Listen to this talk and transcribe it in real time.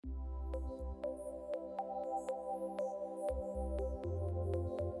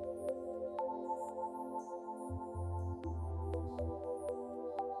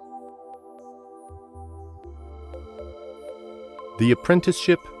The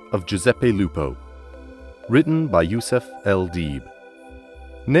Apprenticeship of Giuseppe Lupo, written by Yusef L. Deeb,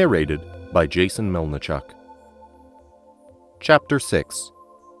 narrated by Jason Melnichuk. Chapter 6.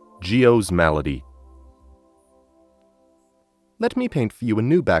 Gio's Malady. Let me paint for you a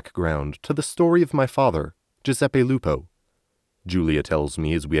new background to the story of my father, Giuseppe Lupo, Julia tells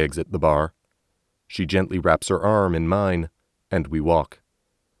me as we exit the bar. She gently wraps her arm in mine, and we walk.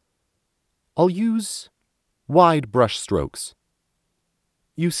 I'll use wide brush strokes.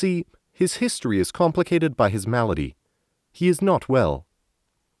 You see, his history is complicated by his malady. He is not well.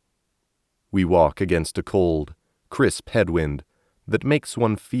 We walk against a cold, crisp headwind that makes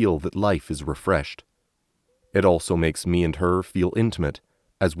one feel that life is refreshed. It also makes me and her feel intimate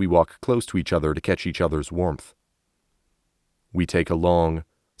as we walk close to each other to catch each other's warmth. We take a long,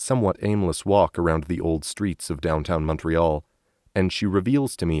 somewhat aimless walk around the old streets of downtown Montreal, and she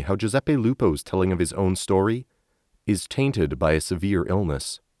reveals to me how Giuseppe Lupo's telling of his own story is tainted by a severe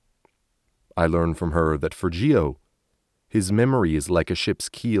illness. I learn from her that for Gio, his memory is like a ship's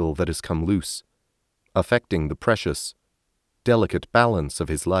keel that has come loose, affecting the precious, delicate balance of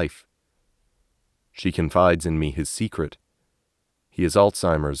his life. She confides in me his secret. He has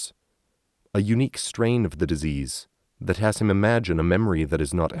Alzheimer's, a unique strain of the disease that has him imagine a memory that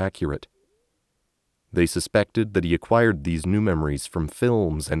is not accurate. They suspected that he acquired these new memories from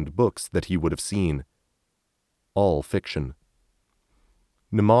films and books that he would have seen. All fiction.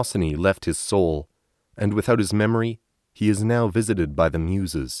 Mnemosyne left his soul, and without his memory, he is now visited by the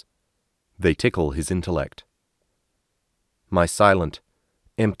muses. They tickle his intellect. My silent,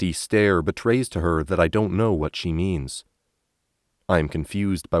 empty stare betrays to her that I don't know what she means. I am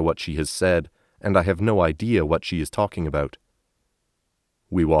confused by what she has said, and I have no idea what she is talking about.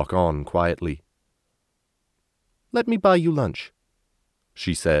 We walk on quietly. Let me buy you lunch,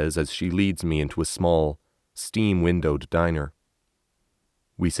 she says as she leads me into a small, steam-windowed diner.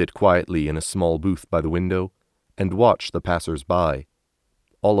 We sit quietly in a small booth by the window and watch the passers-by,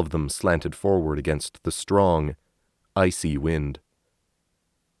 all of them slanted forward against the strong, icy wind.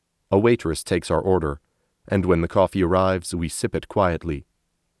 A waitress takes our order, and when the coffee arrives, we sip it quietly.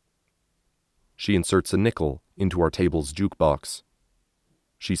 She inserts a nickel into our table's jukebox.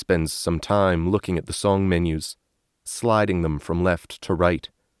 She spends some time looking at the song menus, sliding them from left to right,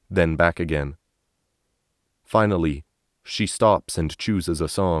 then back again. Finally, she stops and chooses a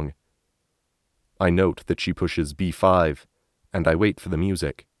song. I note that she pushes B5, and I wait for the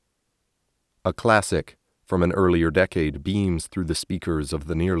music. A classic from an earlier decade beams through the speakers of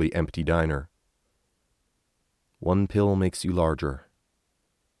the nearly empty diner. One pill makes you larger,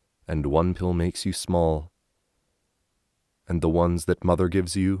 and one pill makes you small, and the ones that mother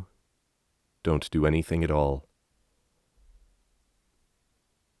gives you don't do anything at all.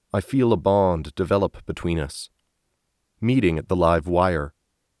 I feel a bond develop between us, meeting at the live wire,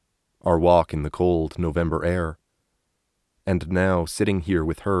 our walk in the cold November air, and now sitting here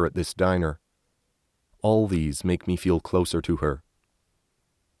with her at this diner. All these make me feel closer to her.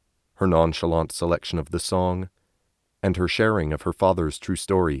 Her nonchalant selection of the song, and her sharing of her father's true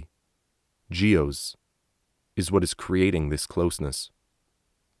story, Gio's, is what is creating this closeness.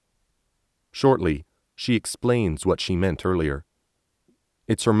 Shortly, she explains what she meant earlier.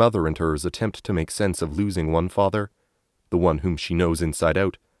 It's her mother and her's attempt to make sense of losing one father, the one whom she knows inside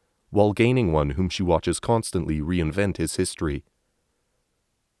out, while gaining one whom she watches constantly reinvent his history.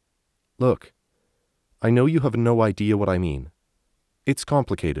 Look, I know you have no idea what I mean. It's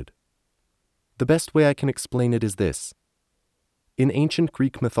complicated. The best way I can explain it is this. In ancient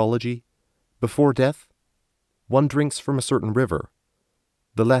Greek mythology, before death, one drinks from a certain river,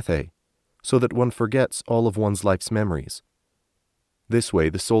 the Lethe, so that one forgets all of one's life's memories. This way,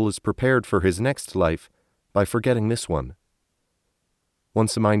 the soul is prepared for his next life by forgetting this one.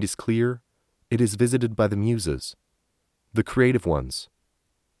 Once the mind is clear, it is visited by the muses, the creative ones.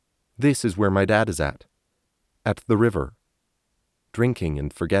 This is where my dad is at the river, drinking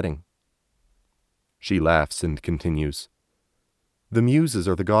and forgetting. She laughs and continues. The muses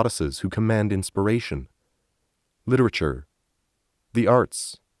are the goddesses who command inspiration, literature, the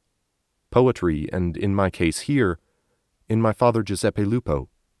arts, poetry, and in my case here, in my father Giuseppe Lupo,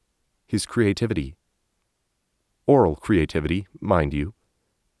 his creativity. Oral creativity, mind you.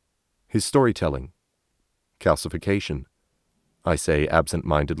 His storytelling. Calcification, I say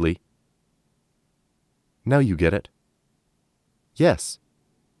absent-mindedly. Now you get it. Yes.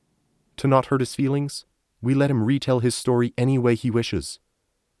 To not hurt his feelings, we let him retell his story any way he wishes.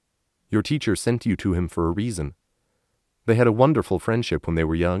 Your teacher sent you to him for a reason. They had a wonderful friendship when they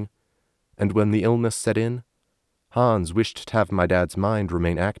were young, and when the illness set in, Hans wished to have my dad's mind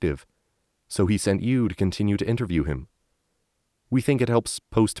remain active, so he sent you to continue to interview him. We think it helps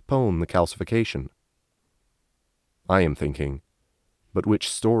postpone the calcification. I am thinking, but which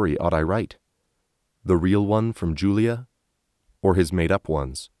story ought I write? The real one from Julia, or his made-up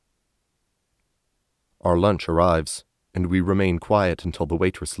ones? Our lunch arrives, and we remain quiet until the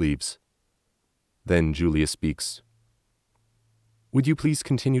waitress leaves. Then Julia speaks. Would you please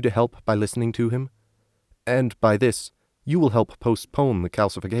continue to help by listening to him? And by this, you will help postpone the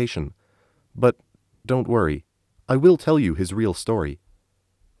calcification. But don't worry, I will tell you his real story.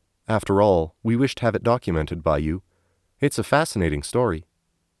 After all, we wish to have it documented by you. It's a fascinating story.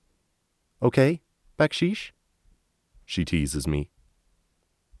 Okay, baksheesh? She teases me.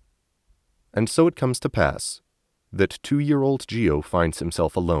 And so it comes to pass that 2-year-old Gio finds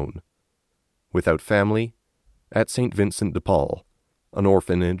himself alone, without family, at St. Vincent de Paul, an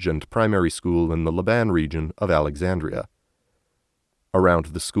orphanage and primary school in the Laban region of Alexandria. Around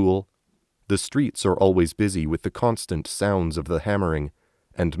the school, the streets are always busy with the constant sounds of the hammering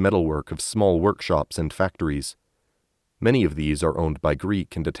and metalwork of small workshops and factories. Many of these are owned by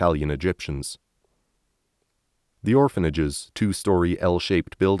Greek and Italian Egyptians. The orphanage's 2-story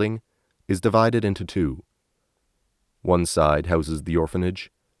L-shaped building is divided into 2. One side houses the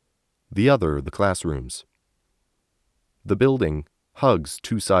orphanage, the other the classrooms. The building hugs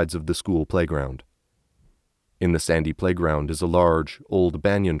 2 sides of the school playground. In the sandy playground is a large, old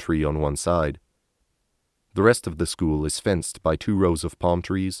banyan tree on one side. The rest of the school is fenced by 2 rows of palm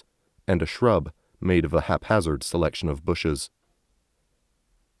trees and a shrub made of a haphazard selection of bushes.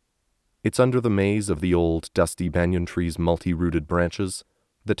 It's under the maze of the old, dusty banyan tree's multi-rooted branches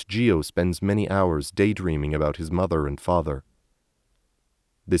that Gio spends many hours daydreaming about his mother and father.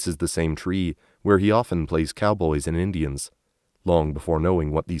 This is the same tree where he often plays cowboys and Indians, long before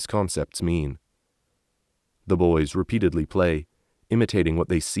knowing what these concepts mean. The boys repeatedly play, imitating what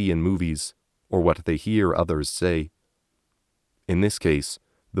they see in movies or what they hear others say. In this case,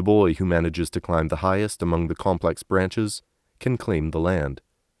 the boy who manages to climb the highest among the complex branches can claim the land.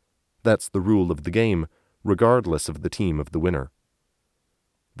 That's the rule of the game, regardless of the team of the winner.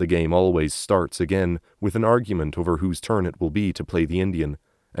 The game always starts again with an argument over whose turn it will be to play the Indian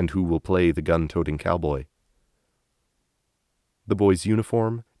and who will play the gun-toting cowboy. The boy's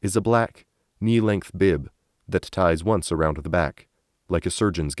uniform is a black, knee-length bib that ties once around the back, like a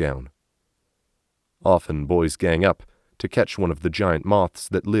surgeon's gown. Often boys gang up to catch one of the giant moths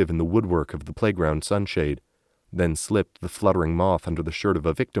that live in the woodwork of the playground sunshade, then slip the fluttering moth under the shirt of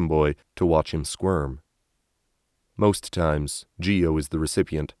a victim boy to watch him squirm. Most times, Gio is the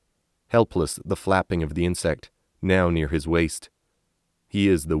recipient, helpless at the flapping of the insect, now near his waist. He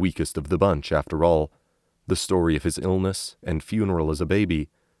is the weakest of the bunch, after all. The story of his illness and funeral as a baby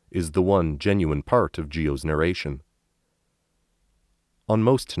is the one genuine part of Gio's narration. On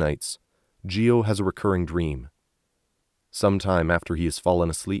most nights, Gio has a recurring dream. Sometime after he has fallen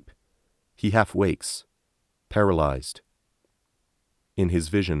asleep, he half wakes, paralyzed. In his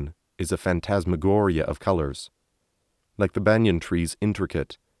vision is a phantasmagoria of colors. Like the banyan tree's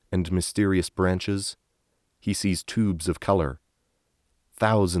intricate and mysterious branches, he sees tubes of color,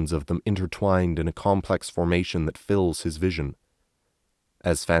 thousands of them intertwined in a complex formation that fills his vision.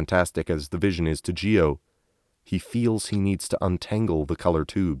 As fantastic as the vision is to Gio, he feels he needs to untangle the color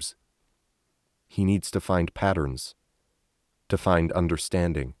tubes. He needs to find patterns, to find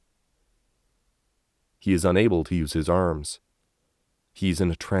understanding. He is unable to use his arms. He's in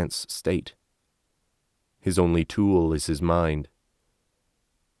a trance state. His only tool is his mind.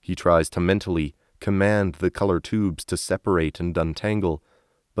 He tries to mentally command the color tubes to separate and untangle,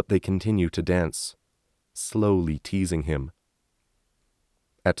 but they continue to dance, slowly teasing him.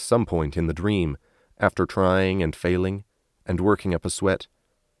 At some point in the dream, after trying and failing, and working up a sweat,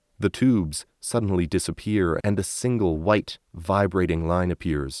 the tubes suddenly disappear and a single white, vibrating line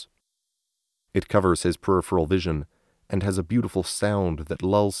appears. It covers his peripheral vision and has a beautiful sound that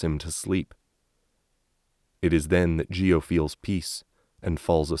lulls him to sleep. It is then that Gio feels peace and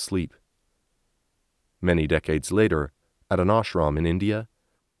falls asleep. Many decades later, at an ashram in India,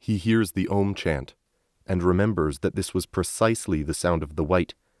 he hears the Om chant and remembers that this was precisely the sound of the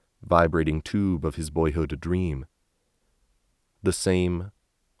white, vibrating tube of his boyhood dream. The same,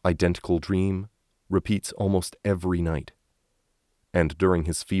 identical dream repeats almost every night, and during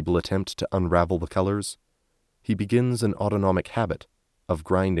his feeble attempt to unravel the colors, he begins an autonomic habit of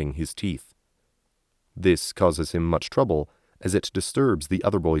grinding his teeth. This causes him much trouble, as it disturbs the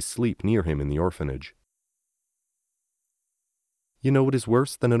other boys' sleep near him in the orphanage. You know what is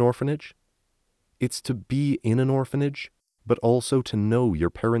worse than an orphanage? It's to be in an orphanage, but also to know your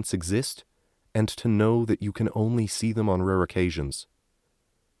parents exist, and to know that you can only see them on rare occasions.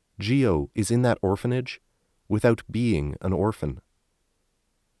 Gio is in that orphanage without being an orphan.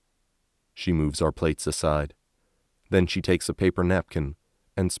 She moves our plates aside. Then she takes a paper napkin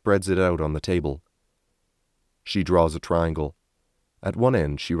and spreads it out on the table. She draws a triangle. At one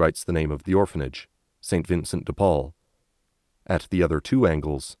end she writes the name of the orphanage, St. Vincent de Paul. At the other two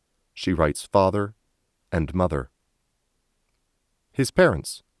angles, she writes father and mother. His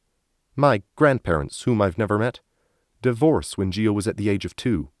parents, my grandparents, whom I've never met, divorce when Gio was at the age of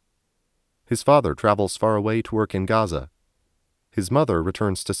 2. His father travels far away to work in Gaza. His mother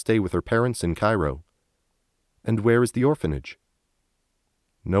returns to stay with her parents in Cairo. And where is the orphanage?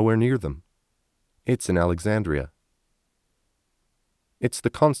 Nowhere near them. It's in Alexandria. It's the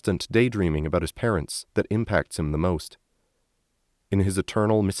constant daydreaming about his parents that impacts him the most. In his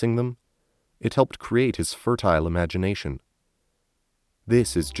eternal missing them, it helped create his fertile imagination.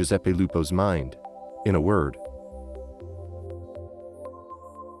 This is Giuseppe Lupo's mind, in a word.